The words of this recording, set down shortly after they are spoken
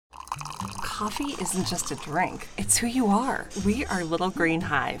Coffee isn't just a drink, it's who you are. We are Little Green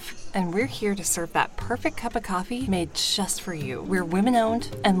Hive, and we're here to serve that perfect cup of coffee made just for you. We're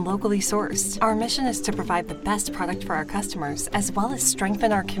women-owned and locally sourced. Our mission is to provide the best product for our customers, as well as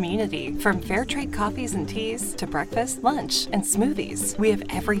strengthen our community. From fair trade coffees and teas to breakfast, lunch, and smoothies, we have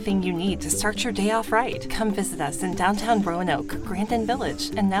everything you need to start your day off right. Come visit us in downtown Roanoke, Grandin Village,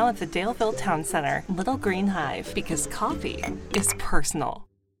 and now at the Daleville Town Center. Little Green Hive, because coffee is personal.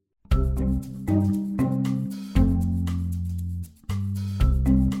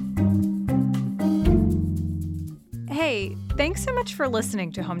 Hey, thanks so much for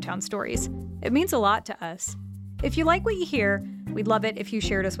listening to Hometown Stories. It means a lot to us. If you like what you hear, we'd love it if you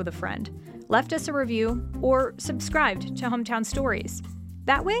shared us with a friend, left us a review, or subscribed to Hometown Stories.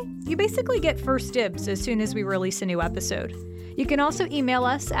 That way, you basically get first dibs as soon as we release a new episode. You can also email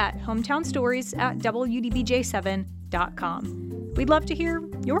us at hometownstories@wdbj7.com. We'd love to hear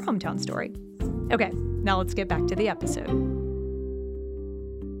your hometown story. Okay, now let's get back to the episode.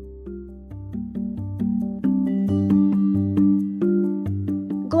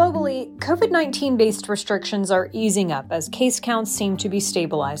 Globally, COVID-19-based restrictions are easing up as case counts seem to be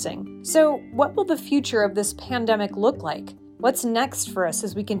stabilizing. So, what will the future of this pandemic look like? What's next for us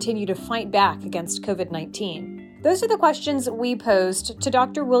as we continue to fight back against COVID-19? Those are the questions we posed to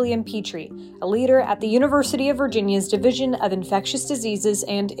Dr. William Petrie, a leader at the University of Virginia's Division of Infectious Diseases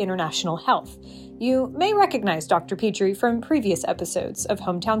and International Health. You may recognize Dr. Petrie from previous episodes of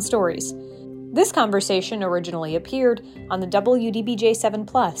Hometown Stories. This conversation originally appeared on the WDBJ7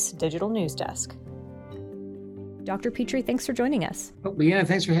 Plus digital news desk. Dr. Petrie, thanks for joining us. Oh, Leanna,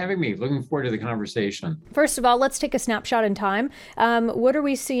 thanks for having me. Looking forward to the conversation. First of all, let's take a snapshot in time. What are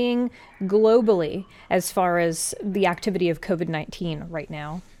we seeing globally as far as the activity of COVID-19 right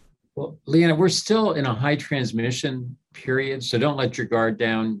now? Well, Leanna, we're still in a high transmission period, so don't let your guard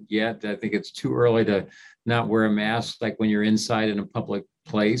down yet. I think it's too early to not wear a mask like when you're inside in a public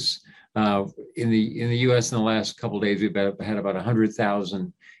place. In the U.S. in the last couple of days, we've had about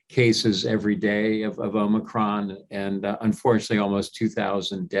 100,000 cases every day of Omicron, and unfortunately, almost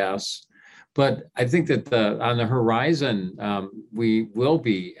 2,000 deaths. But I think that on the horizon, we will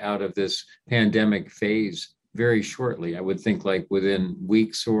be out of this pandemic phase very shortly. I would think like within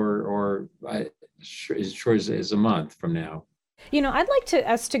weeks or as short as a month from now. You know, I'd like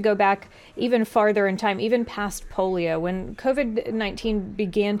us to go back even farther in time, even past polio. When COVID-19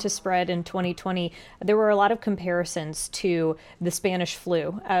 began to spread in 2020, there were a lot of comparisons to the Spanish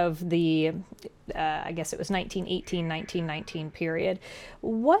flu of the, I guess it was 1918, 1919 period.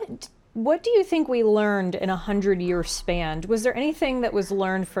 What do you think we learned in a 100-year span? Was there anything that was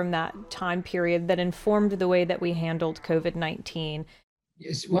learned from that time period that informed the way that we handled COVID-19?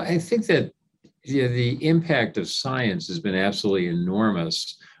 Yes, well, I think that the impact of science has been absolutely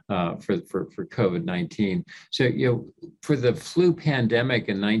enormous for COVID-19. So, for the flu pandemic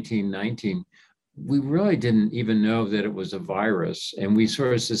in 1919, we really didn't even know that it was a virus, and we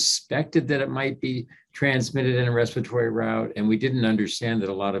sort of suspected that it might be transmitted in a respiratory route, and we didn't understand that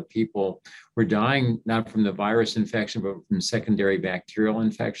a lot of people were dying not from the virus infection, but from secondary bacterial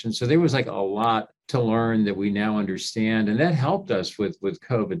infection. So there was like a lot to learn that we now understand, and that helped us with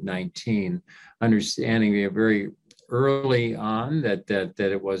COVID-19, understanding very early on that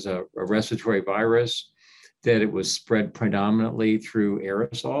it was a respiratory virus, that it was spread predominantly through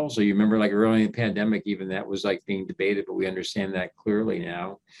aerosols. So you remember like early in the pandemic, even that was like being debated, but we understand that clearly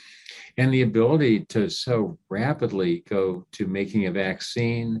now. And the ability to so rapidly go to making a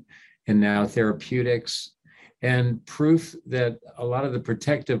vaccine and now therapeutics, and proof that a lot of the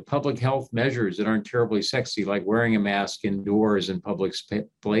protective public health measures that aren't terribly sexy, like wearing a mask indoors in public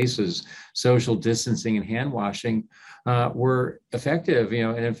places, social distancing and hand washing, were effective,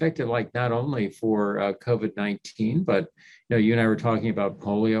 and effective like not only for COVID-19, but you and I were talking about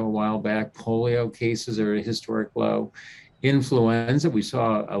polio a while back. Polio cases are at a historic low. Influenza, we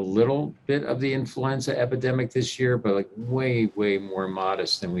saw a little bit of the influenza epidemic this year, but like way, way more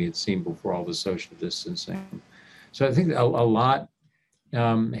modest than we had seen before all the social distancing. So I think a lot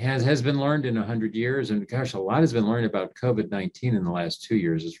has been learned in 100 years, and gosh, a lot has been learned about COVID-19 in the last 2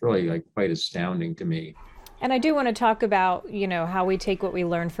 years. It's really like quite astounding to me. And I do want to talk about, how we take what we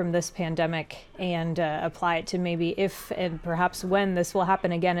learned from this pandemic and apply it to maybe if and perhaps when this will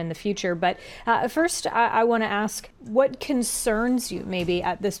happen again in the future. But first, I want to ask, what concerns you maybe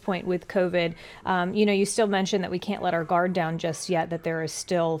at this point with COVID? You still mentioned that we can't let our guard down just yet, that there is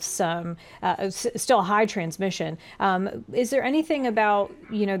still still high transmission. Is there anything about,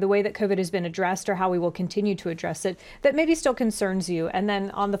 the way that COVID has been addressed or how we will continue to address it that maybe still concerns you? And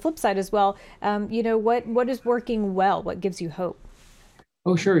then on the flip side as well, what is working well? What gives you hope?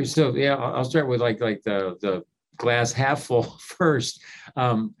 Oh, sure. So yeah, I'll start with like the glass half full first.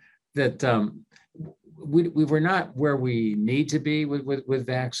 Um, that we were not where we need to be with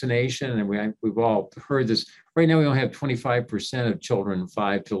vaccination, and we've all heard this. Right now, we only have 25% of children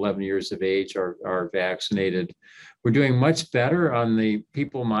 5 to 11 years of age are vaccinated. We're doing much better on the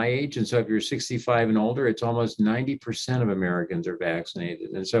people my age, and so if you're 65 and older, it's almost 90% of Americans are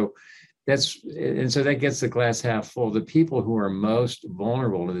vaccinated, and so that gets the glass half full. The people who are most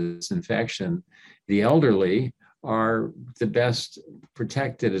vulnerable to this infection, the elderly, are the best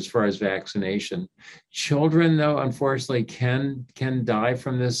protected as far as vaccination. Children, though, unfortunately, can die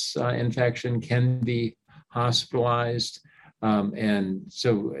from this infection, can be hospitalized. And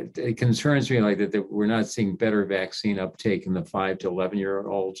so it concerns me like that we're not seeing better vaccine uptake in the 5 to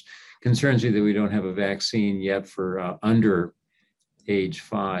 11-year-olds. Concerns me that we don't have a vaccine yet for under age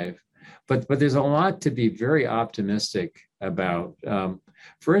 5. But there's a lot to be very optimistic about.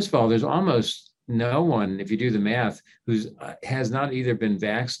 First of all, there's almost no one, if you do the math, who's has not either been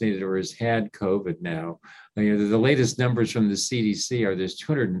vaccinated or has had COVID now. The latest numbers from the CDC are there's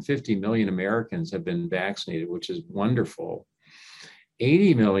 250 million Americans have been vaccinated, which is wonderful.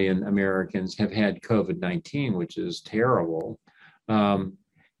 80 million Americans have had COVID-19, which is terrible.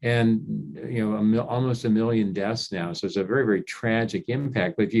 And almost 1 million deaths now. So it's a very, very tragic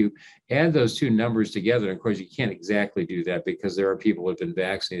impact. But if you add those two numbers together, and of course you can't exactly do that because there are people who have been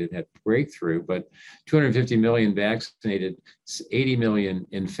vaccinated and had breakthrough, but 250 million vaccinated, 80 million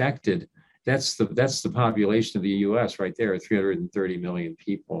infected, that's the population of the US right there, 330 million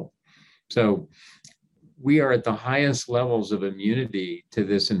people. So we are at the highest levels of immunity to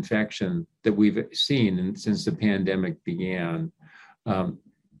this infection that we've seen since the pandemic began.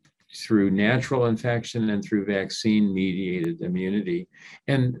 Through natural infection and through vaccine-mediated immunity.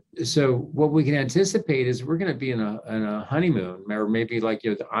 And so what we can anticipate is we're going to be in a honeymoon, or maybe like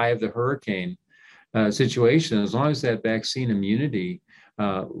the eye of the hurricane situation. As long as that vaccine immunity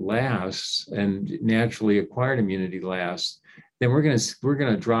lasts and naturally acquired immunity lasts, then we're going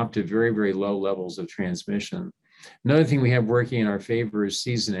to drop to very, very low levels of transmission. Another thing we have working in our favor is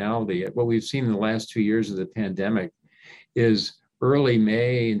seasonality. What we've seen in the last 2 years of the pandemic is early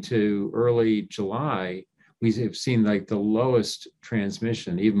May into early July, we have seen like the lowest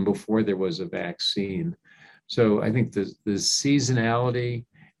transmission even before there was a vaccine. So I think the seasonality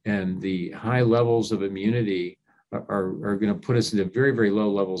and the high levels of immunity are going to put us into very, very low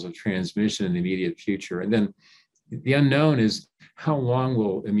levels of transmission in the immediate future. And then the unknown is how long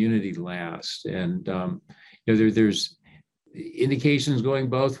will immunity last? And there's indications going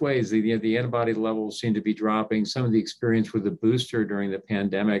both ways. The antibody levels seem to be dropping. Some of the experience with the booster during the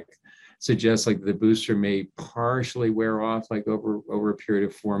pandemic suggests like the booster may partially wear off like over a period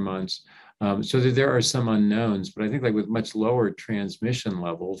of 4 months. So there are some unknowns, but I think like with much lower transmission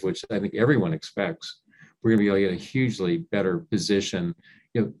levels, which I think everyone expects, we're going to be like in a hugely better position,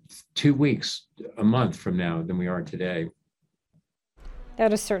 2 weeks, a month from now than we are today.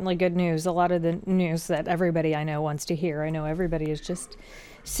 That is certainly good news. A lot of the news that everybody I know wants to hear. I know everybody is just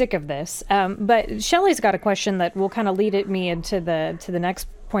sick of this. But Shelley's got a question that will kind of lead me into the next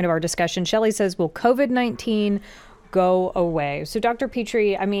point of our discussion. Shelley says, will COVID-19 go away? So Dr.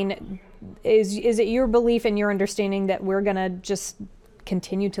 Petrie, I mean, is it your belief and your understanding that we're going to just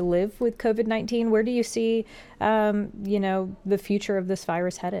continue to live with COVID-19? Where do you see, the future of this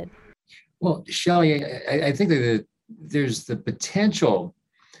virus headed? Well, Shelley, I think that there's the potential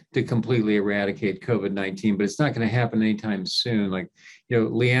to completely eradicate COVID-19, but it's not going to happen anytime soon. Like,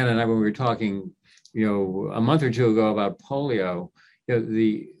 Leanna and I, when we were talking, a month or two ago about polio,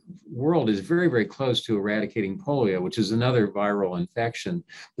 the world is very, very close to eradicating polio, which is another viral infection.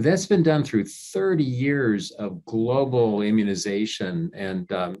 But that's been done through 30 years of global immunization and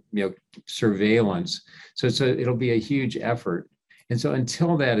surveillance. So it'll be a huge effort. And so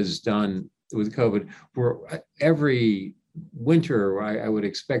until that is done with COVID, every winter, I would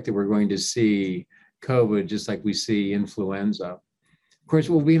expect that we're going to see COVID just like we see influenza. Of course,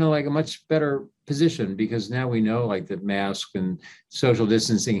 we'll be in a much better position because now we know like that mask and social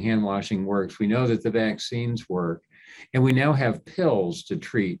distancing, hand washing works. We know that the vaccines work, and we now have pills to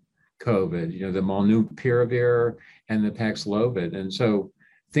treat COVID. The molnupiravir and the Paxlovid, and so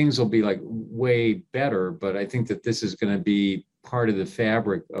things will be like way better. But I think that this is going to be part of the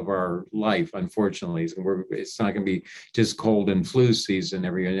fabric of our life, unfortunately. It's not going to be just cold and flu season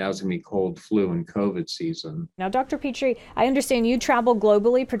every year. Now it's going to be cold, flu, and COVID season. Now, Dr. Petrie, I understand you travel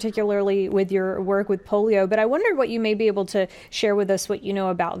globally, particularly with your work with polio, but I wondered what you may be able to share with us what you know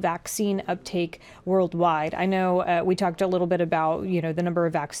about vaccine uptake worldwide. I know we talked a little bit about, the number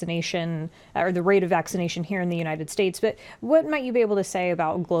of vaccination or the rate of vaccination here in the United States, but what might you be able to say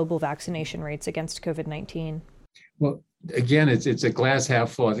about global vaccination rates against COVID-19? Well, again, it's a glass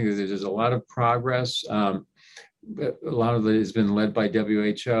half full. I think there's a lot of progress. A lot of it has been led by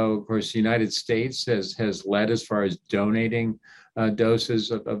WHO. Of course, the United States has led as far as donating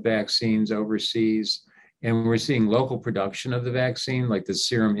doses of vaccines overseas. And we're seeing local production of the vaccine, like the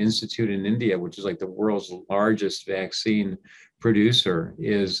Serum Institute in India, which is like the world's largest vaccine producer,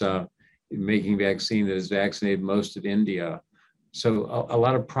 is making vaccine that has vaccinated most of India. So a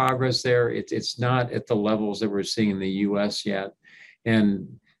lot of progress there. It's not at the levels that we're seeing in the US yet. And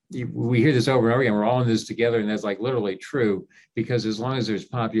we hear this over and over again, we're all in this together, and that's like literally true, because as long as there's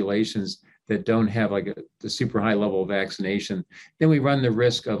populations that don't have like the super high level of vaccination, then we run the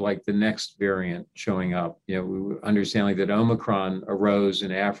risk of like the next variant showing up. We understand like that Omicron arose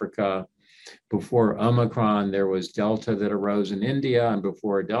in Africa. Before Omicron, there was Delta that arose in India, and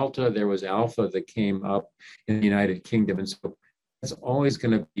before Delta, there was Alpha that came up in the United Kingdom. And so it's always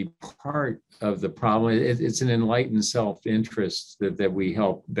going to be part of the problem. It's an enlightened self-interest that we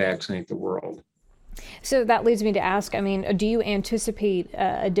help vaccinate the world. So that leads me to ask, do you anticipate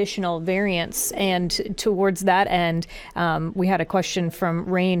additional variants? And towards that end, we had a question from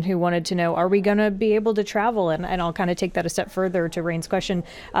Rain who wanted to know, are we going to be able to travel? And I'll kind of take that a step further to Rain's question,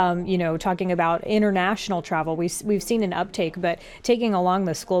 talking about international travel. We've seen an uptake, but taking along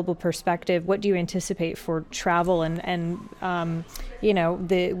this global perspective, what do you anticipate for travel and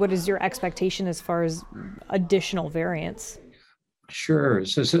what is your expectation as far as additional variants? Sure.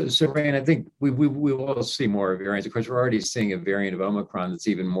 So Rain, I think we will see more variants. Of course, we're already seeing a variant of Omicron that's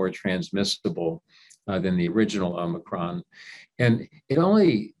even more transmissible than the original Omicron. And it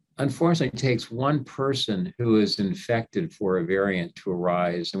only, unfortunately, takes one person who is infected for a variant to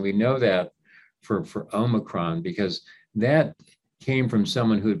arise. And we know that for Omicron, because that came from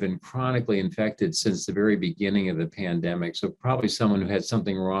someone who had been chronically infected since the very beginning of the pandemic. So probably someone who had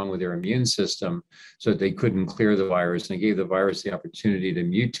something wrong with their immune system so that they couldn't clear the virus, and it gave the virus the opportunity to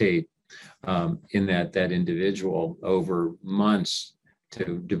mutate in that individual over months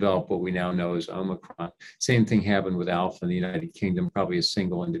to develop what we now know as Omicron. Same thing happened with Alpha in the United Kingdom, probably a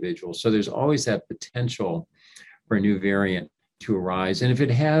single individual. So there's always that potential for a new variant to arise. And if it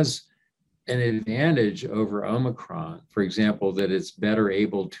has an advantage over Omicron, for example, that it's better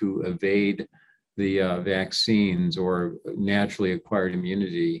able to evade the vaccines or naturally acquired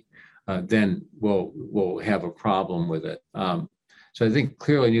immunity, then we'll have a problem with it. So I think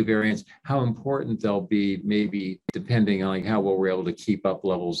clearly new variants, how important they'll be, maybe depending on like how well we're able to keep up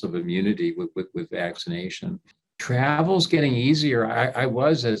levels of immunity with vaccination. Travel's getting easier. I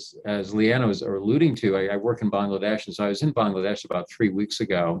was, as Leanna was alluding to, I work in Bangladesh, and so I was in Bangladesh about 3 weeks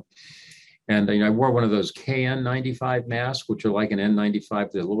ago. And I wore one of those KN95 masks, which are like an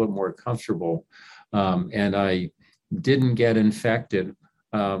N95, they're a little bit more comfortable. And I didn't get infected,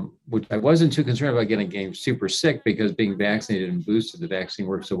 which I wasn't too concerned about getting super sick, because being vaccinated and boosted, the vaccine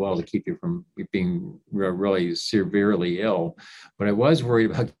works so well to keep you from being really severely ill. But I was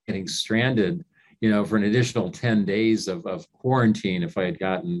worried about getting stranded, for an additional 10 days of quarantine if I had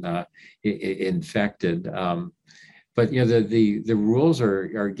gotten infected. But the rules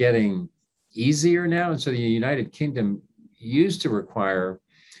are getting easier now. And so the United Kingdom used to require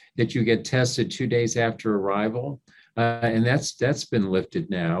that you get tested 2 days after arrival. And that's been lifted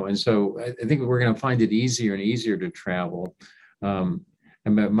now. And so I think we're going to find it easier and easier to travel. And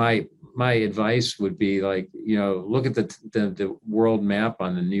my advice would be like, look at the world map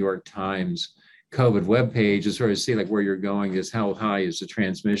on the New York Times COVID webpage and sort of see like where you're going is how high is the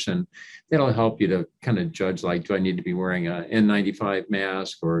transmission. That'll help you to kind of judge, like, do I need to be wearing a N95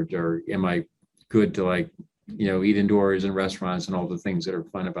 mask, or am I good to eat indoors in restaurants and all the things that are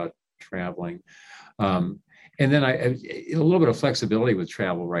fun about traveling. And then a little bit of flexibility with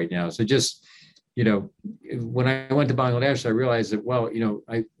travel right now. So just, when I went to Bangladesh, I realized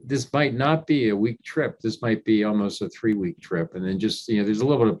that, this might not be a week trip. This might be almost a 3-week trip. And then just, there's a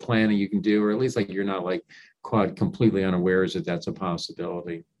little bit of planning you can do, or at least you're not caught completely unawares that that's a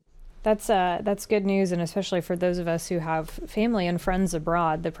possibility. That's good news, and especially for those of us who have family and friends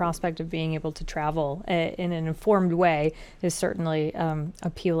abroad, the prospect of being able to travel in an informed way is certainly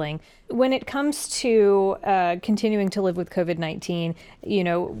appealing. when it comes to continuing to live with COVID-19,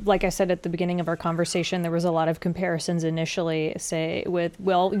 like I said at the beginning of our conversation, there was a lot of comparisons initially, say, with,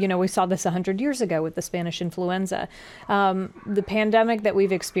 we saw this 100 years ago with the Spanish influenza. The pandemic that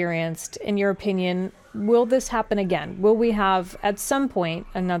we've experienced, in your opinion, will this happen again? Will we have, at some point,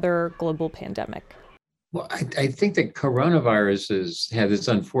 another global pandemic? Well, I think that coronaviruses have this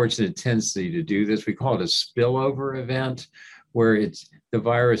unfortunate tendency to do this. We call it a spillover event, where it's the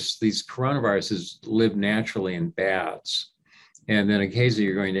virus, these coronaviruses live naturally in bats. And then occasionally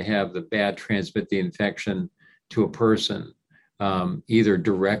you're going to have the bat transmit the infection to a person, either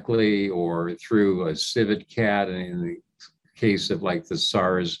directly or through a civet cat. And in the case of like the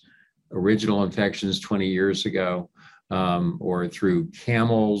SARS original infections 20 years ago, or through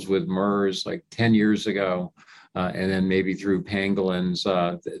camels with MERS like 10 years ago, and then maybe through pangolins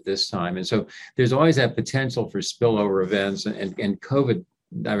this time. And so there's always that potential for spillover events, and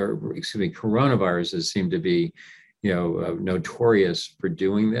coronaviruses seem to be, notorious for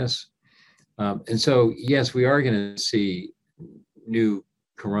doing this. And so, yes, we are going to see new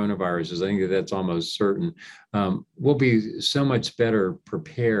coronaviruses. I think that's almost certain. We'll be so much better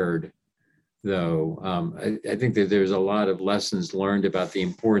prepared, though. I think that there's a lot of lessons learned about the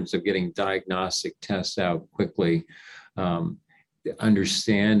importance of getting diagnostic tests out quickly, the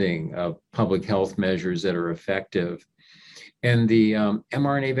understanding of public health measures that are effective. And the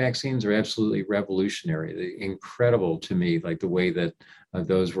mRNA vaccines are absolutely revolutionary. They're incredible to me, like the way that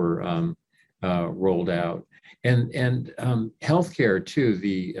those were rolled out. And healthcare too,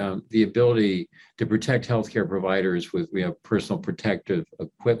 the ability to protect healthcare providers with personal protective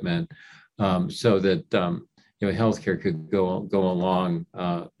equipment, so that healthcare could go along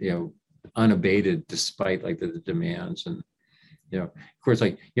unabated despite like the demands, and of course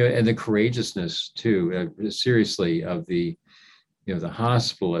and the courageousness too, seriously, of the the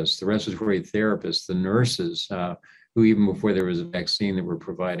hospitalists, the respiratory therapists, the nurses, who even before there was a vaccine that were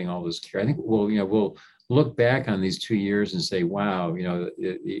providing all this care. I think we'll look back on these 2 years and say, wow,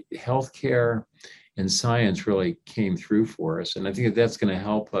 the healthcare and science really came through for us, and I think that's going to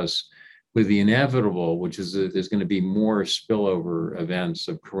help us with the inevitable, which is that there's going to be more spillover events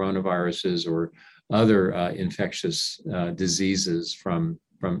of coronaviruses or other infectious diseases from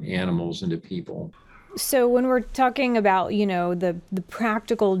animals into people. So when we're talking about, the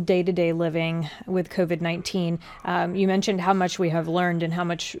practical day-to-day living with COVID-19, you mentioned how much we have learned and how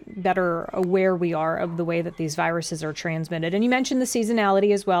much better aware we are of the way that these viruses are transmitted. And you mentioned the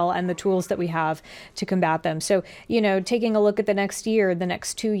seasonality as well and the tools that we have to combat them. So, taking a look at the next year, the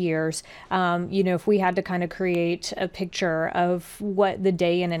next 2 years, if we had to kind of create a picture of what the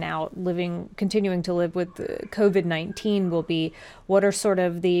day in and out continuing to live with COVID-19 will be, what are sort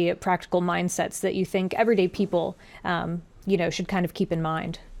of the practical mindsets that you think everyday people, should kind of keep in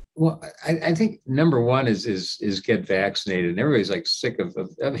mind? Well, I think number one is get vaccinated. And everybody's like sick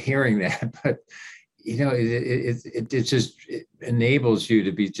of hearing that, but it enables you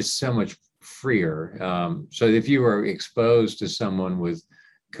to be just so much freer. So if you are exposed to someone with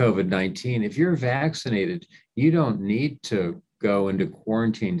COVID-19, if you're vaccinated, you don't need to go into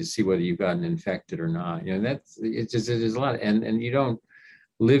quarantine to see whether you've gotten infected or not. There's a lot, and you don't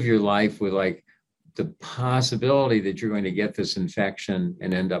live your life with like the possibility that you're going to get this infection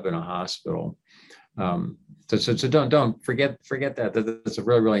and end up in a hospital. So don't forget that. That's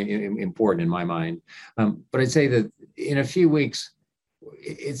really, really important in my mind. But I'd say that in a few weeks,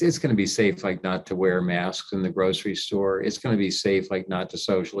 it's going to be safe, like not to wear masks in the grocery store. It's going to be safe, like not to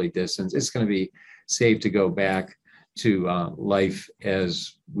socially distance. It's going to be safe to go back to life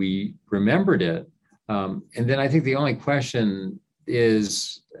as we remembered it. And then I think the only question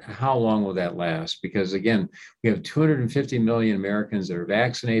is, how long will that last? Because again, we have 250 million Americans that are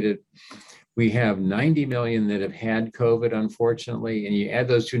vaccinated. We have 90 million that have had COVID, unfortunately, and you add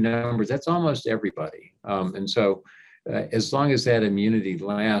those two numbers, that's almost everybody. And so as long as that immunity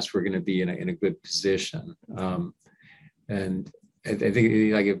lasts, we're going to be in a good position. And I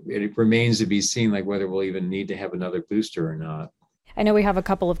think it remains to be seen, like whether we'll even need to have another booster or not. I know we have a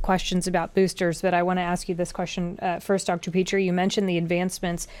couple of questions about boosters, but I want to ask you this question first, Dr. Petrie. You mentioned the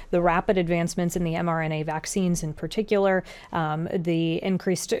advancements, the rapid advancements in the mRNA vaccines in particular, the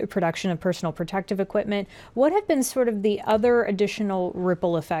increased production of personal protective equipment. What have been sort of the other additional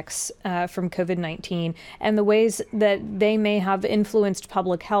ripple effects from COVID-19 and the ways that they may have influenced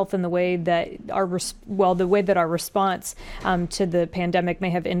public health and the way that our response to the pandemic may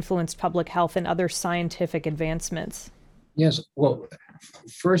have influenced public health and other scientific advancements? Yes. Well,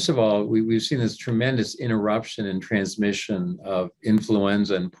 First of all, we've seen this tremendous interruption in transmission of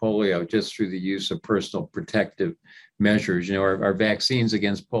influenza and polio just through the use of personal protective measures. You know, our vaccines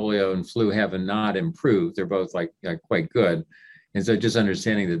against polio and flu have not improved. They're both like quite good. And so just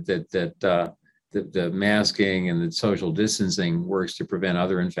understanding that the masking and the social distancing works to prevent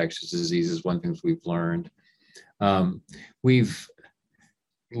other infectious diseases, one thing we've learned. We've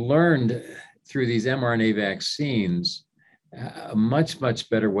learned through these mRNA vaccines a much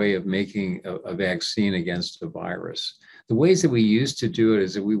better way of making a vaccine against a virus. The ways that we used to do it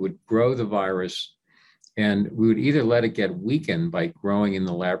is that we would grow the virus and we would either let it get weakened by growing in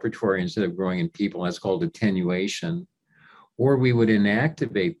the laboratory instead of growing in people, that's called attenuation, or we would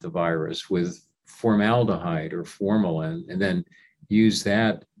inactivate the virus with formaldehyde or formalin and then use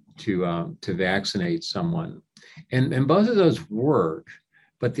that to vaccinate someone. And both of those work.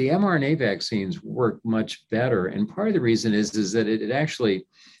 But the mRNA vaccines work much better. And part of the reason is that it actually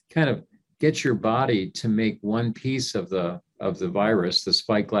kind of gets your body to make one piece of the virus, the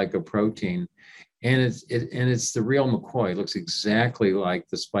spike glycoprotein. And it's the real McCoy. It looks exactly like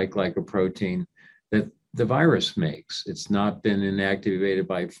the spike glycoprotein that the virus makes. It's not been inactivated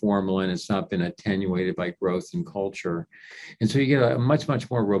by formalin. It's not been attenuated by growth and culture. And so you get a much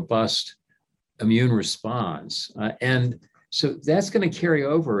more robust immune response. And so that's going to carry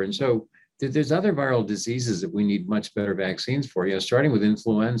over. And so there's other viral diseases that we need much better vaccines for, you know, starting with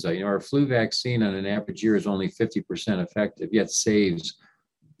influenza. You know, our flu vaccine on an average year is only 50% effective, yet saves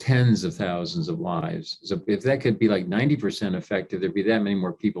tens of thousands of lives. So if that could be like 90% effective, there'd be that many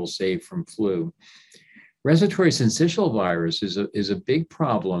more people saved from flu. Respiratory syncytial virus is a big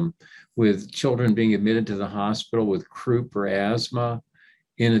problem with children being admitted to the hospital with croup or asthma.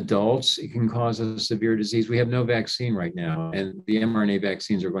 In adults, it can cause a severe disease. We have no vaccine right now, and the mRNA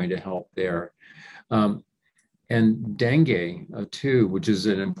vaccines are going to help there. And dengue, too, which is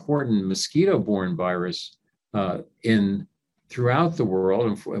an important mosquito-borne virus throughout the world,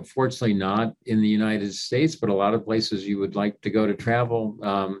 and unfortunately not in the United States, but a lot of places you would like to go to travel.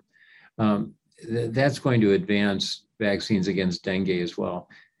 That's going to advance vaccines against dengue as well.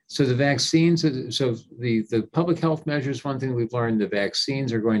 So the vaccines, so the public health measures, one thing we've learned, the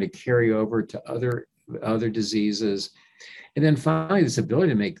vaccines are going to carry over to other diseases. And then finally, this ability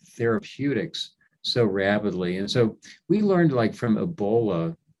to make therapeutics so rapidly. And so we learned, like from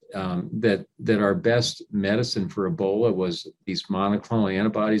Ebola, that our best medicine for Ebola was these monoclonal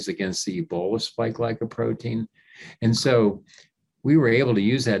antibodies against the Ebola spike glycoprotein. And so we were able to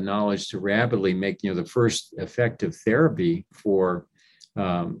use that knowledge to rapidly make, you know, the first effective therapy for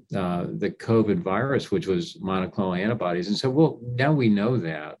the COVID virus, which was monoclonal antibodies. And so now we know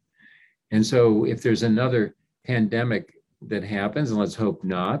that. And so if there's another pandemic that happens, and let's hope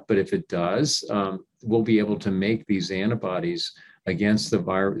not, but if it does, we'll be able to make these antibodies against the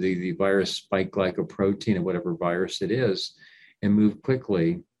virus spike glycoprotein or whatever virus it is and move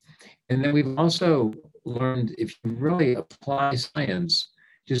quickly. And then we've also learned, if you really apply science,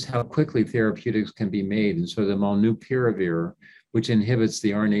 just how quickly therapeutics can be made. And so the molnupiravir, which inhibits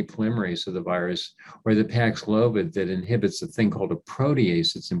the RNA polymerase of the virus, or the Paxlovid that inhibits a thing called a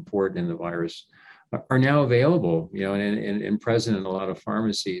protease that's important in the virus, are now available, you know, and present in a lot of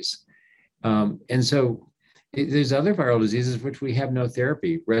pharmacies. And so there's other viral diseases for which we have no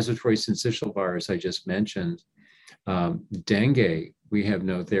therapy. Respiratory syncytial virus, I just mentioned. Dengue, we have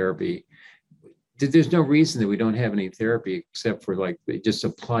no therapy. There's no reason that we don't have any therapy except for like just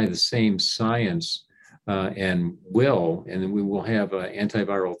apply the same science and then we will have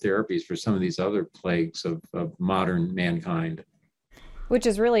antiviral therapies for some of these other plagues of modern mankind. Which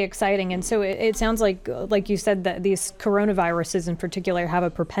is really exciting. And so it sounds like you said, that these coronaviruses in particular have a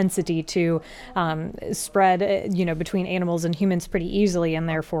propensity to spread, between animals and humans pretty easily, and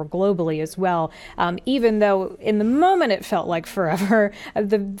therefore globally as well. Even though in the moment it felt like forever,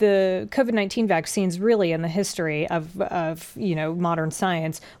 the COVID-19 vaccines really in the history of modern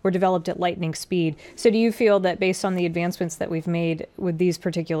science were developed at lightning speed. So do you feel that based on the advancements that we've made with these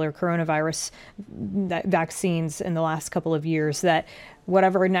particular coronavirus vaccines in the last couple of years, that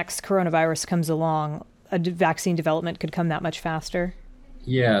whatever next coronavirus comes along, a vaccine development could come that much faster?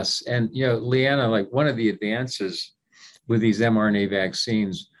 Yes. And, Leanna, like one of the advances with these mRNA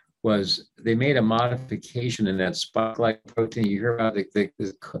vaccines was they made a modification in that spike protein. You hear about it,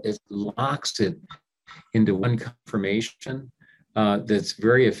 it locks it into one conformation that's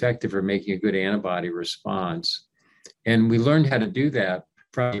very effective for making a good antibody response. And we learned how to do that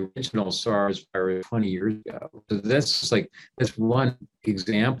from the original SARS virus 20 years ago. So that's one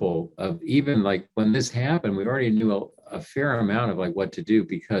example of, even like when this happened, we already knew a fair amount of like what to do,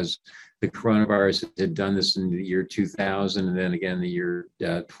 because the coronavirus had done this in the year 2000 and then again the year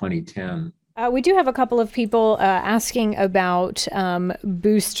 2010. We do have a couple of people asking about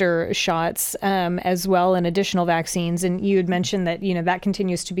booster shots as well and additional vaccines. And you had mentioned that, that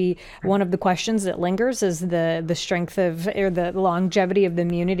continues to be one of the questions that lingers is the strength of or the longevity of the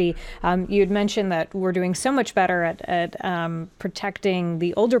immunity. You had mentioned that we're doing so much better at protecting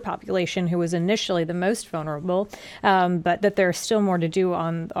the older population who was initially the most vulnerable, but that there's still more to do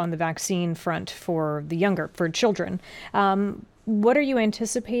on the vaccine front for for children. What are you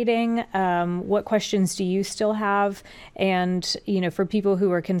anticipating? What questions do you still have? And, for people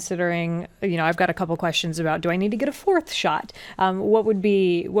who are considering, I've got a couple questions about, do I need to get a fourth shot?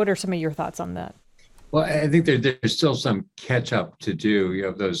 What are some of your thoughts on that? Well, I think there's still some catch up to do. You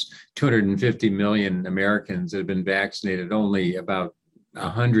have those 250 million Americans that have been vaccinated, only about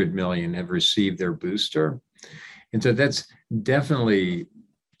 100 million have received their booster. And so that's definitely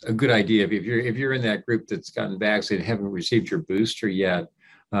a good idea. If you're in that group that's gotten vaccinated, haven't received your booster yet,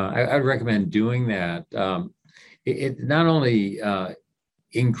 I'd recommend doing that. It not only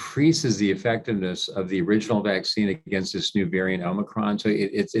increases the effectiveness of the original vaccine against this new variant Omicron, so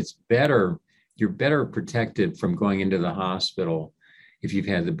it's better. You're better protected from going into the hospital if you've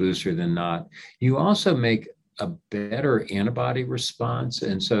had the booster than not. You also make a better antibody response.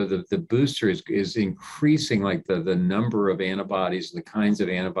 And so the booster is increasing like the number of antibodies, the kinds of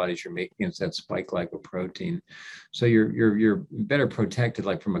antibodies you're making against that spike glycoprotein. So you're better protected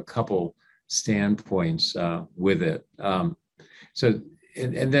like from a couple standpoints with it. So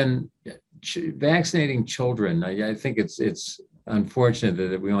then vaccinating children, I think it's unfortunate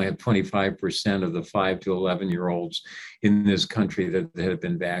that we only have 25% of the 5 to 11-year-olds in this country that have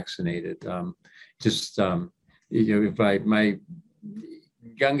been vaccinated. If my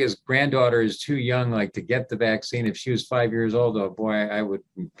youngest granddaughter is too young, like to get the vaccine, if she was 5 years old, oh boy, I would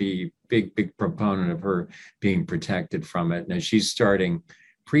be big proponent of her being protected from it. Now she's starting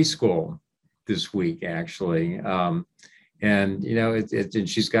preschool this week, actually. And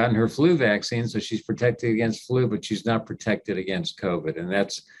she's gotten her flu vaccine, so she's protected against flu, but she's not protected against COVID. And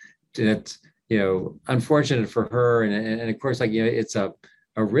that's unfortunate for her. And of course, it's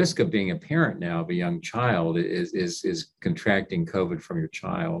a risk of being a parent now of a young child is contracting COVID from your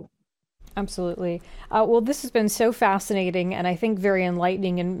child. Absolutely. Well, this has been so fascinating and I think very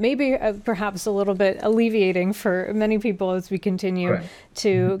enlightening and maybe perhaps a little bit alleviating for many people as we continue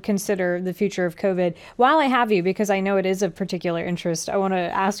to consider the future of COVID. While I have you, because I know it is of particular interest, I want to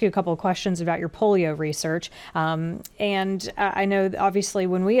ask you a couple of questions about your polio research. And I know obviously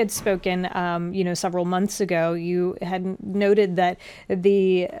when we had spoken, several months ago, you had noted that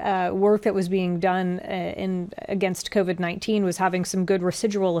the work that was being done against COVID-19 was having some good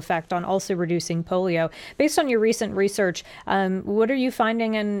residual effect on also reducing polio. Based on your recent research, what are you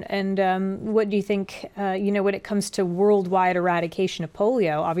finding and what do you think, when it comes to worldwide eradication of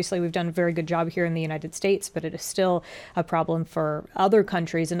polio? Obviously, we've done a very good job here in the United States, but it is still a problem for other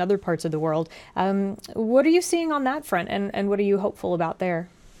countries and other parts of the world. What are you seeing on that front and what are you hopeful about there?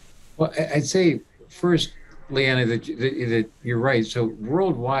 Well, I'd say first, Leanna, that you're right. So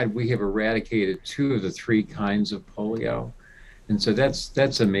worldwide, we have eradicated 2 of the 3 kinds of polio. And so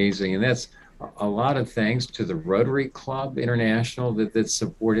that's amazing. And that's a lot of thanks to the Rotary Club International that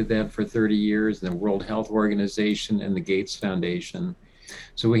supported that for 30 years, and the World Health Organization and the Gates Foundation.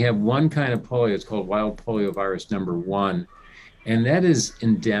 So we have one kind of polio, it's called wild polio virus number 1. And that is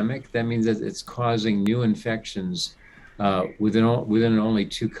endemic. That means that it's causing new infections within only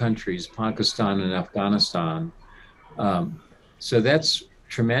 2 countries, Pakistan and Afghanistan. So that's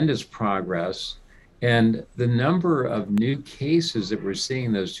tremendous progress. And the number of new cases that we're seeing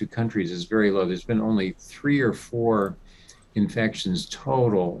in those 2 countries is very low. There's been only 3 or 4 infections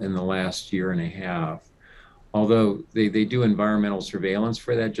total in the last year and a half. Although they do environmental surveillance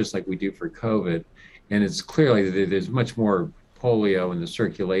for that, just like we do for COVID. And it's clearly that there's much more polio in the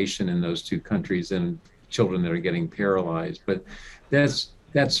circulation in those 2 countries than children that are getting paralyzed. But that's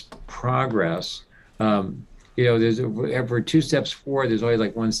progress. There's for 2 steps forward, there's always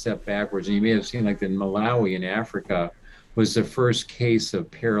like 1 step backwards. And you may have seen like in Malawi in Africa was the first case of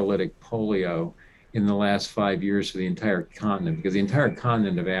paralytic polio in the last 5 years for the entire continent, because the entire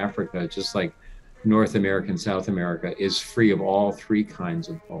continent of Africa, just like North America and South America, is free of all 3 kinds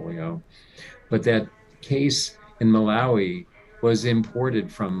of polio. But that case in Malawi was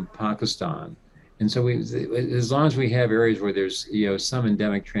imported from Pakistan. And so as long as we have areas where there's some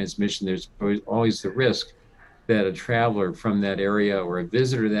endemic transmission, there's always the risk that a traveler from that area or a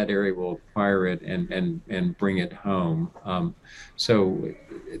visitor to that area will acquire it and bring it home.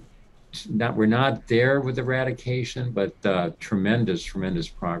 We're not there with eradication, but tremendous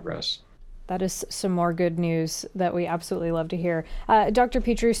progress. That is some more good news that we absolutely love to hear. Dr.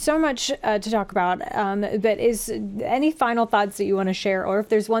 Petrie, so much to talk about, but is any final thoughts that you want to share, or if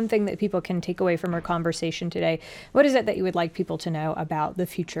there's one thing that people can take away from our conversation today, what is it that you would like people to know about the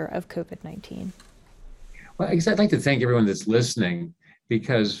future of COVID-19? Well, I'd like to thank everyone that's listening,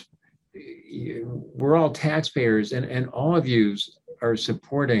 because we're all taxpayers, and all of you are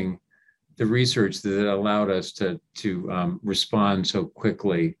supporting the research that allowed us to respond so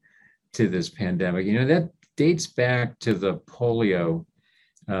quickly to this pandemic. That dates back to the polio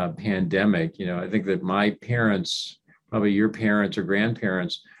pandemic. I think that my parents, probably your parents or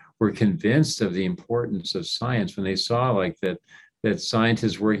grandparents, were convinced of the importance of science when they saw that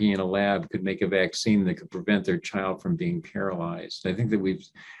scientists working in a lab could make a vaccine that could prevent their child from being paralyzed. I think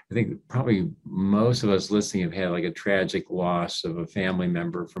probably most of us listening have had a tragic loss of a family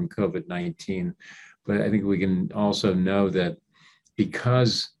member from COVID-19. But I think we can also know that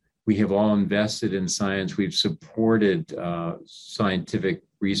because we have all invested in science, we've supported scientific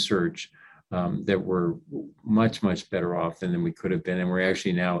research, that we're much, much better off than we could have been. And we're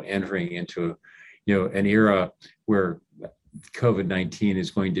actually now entering into an era where COVID-19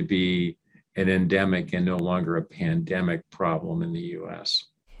 is going to be an endemic and no longer a pandemic problem in the U.S.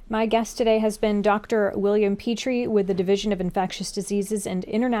 My guest today has been Dr. William Petrie with the Division of Infectious Diseases and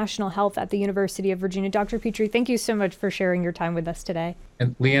International Health at the University of Virginia. Dr. Petrie, thank you so much for sharing your time with us today.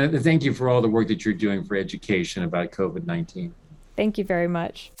 And Leanna, thank you for all the work that you're doing for education about COVID-19. Thank you very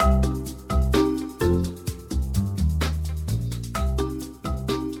much.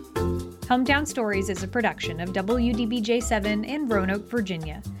 Hometown Stories is a production of WDBJ7 in Roanoke,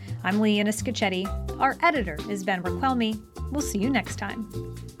 Virginia. I'm Leanna Scacchetti. Our editor is Ben Raquelmi. We'll see you next time.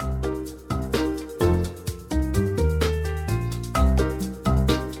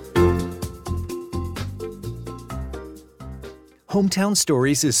 Hometown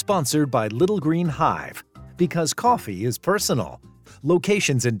Stories is sponsored by Little Green Hive, because coffee is personal.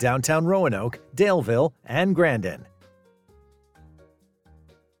 Locations in downtown Roanoke, Daleville, and Grandin.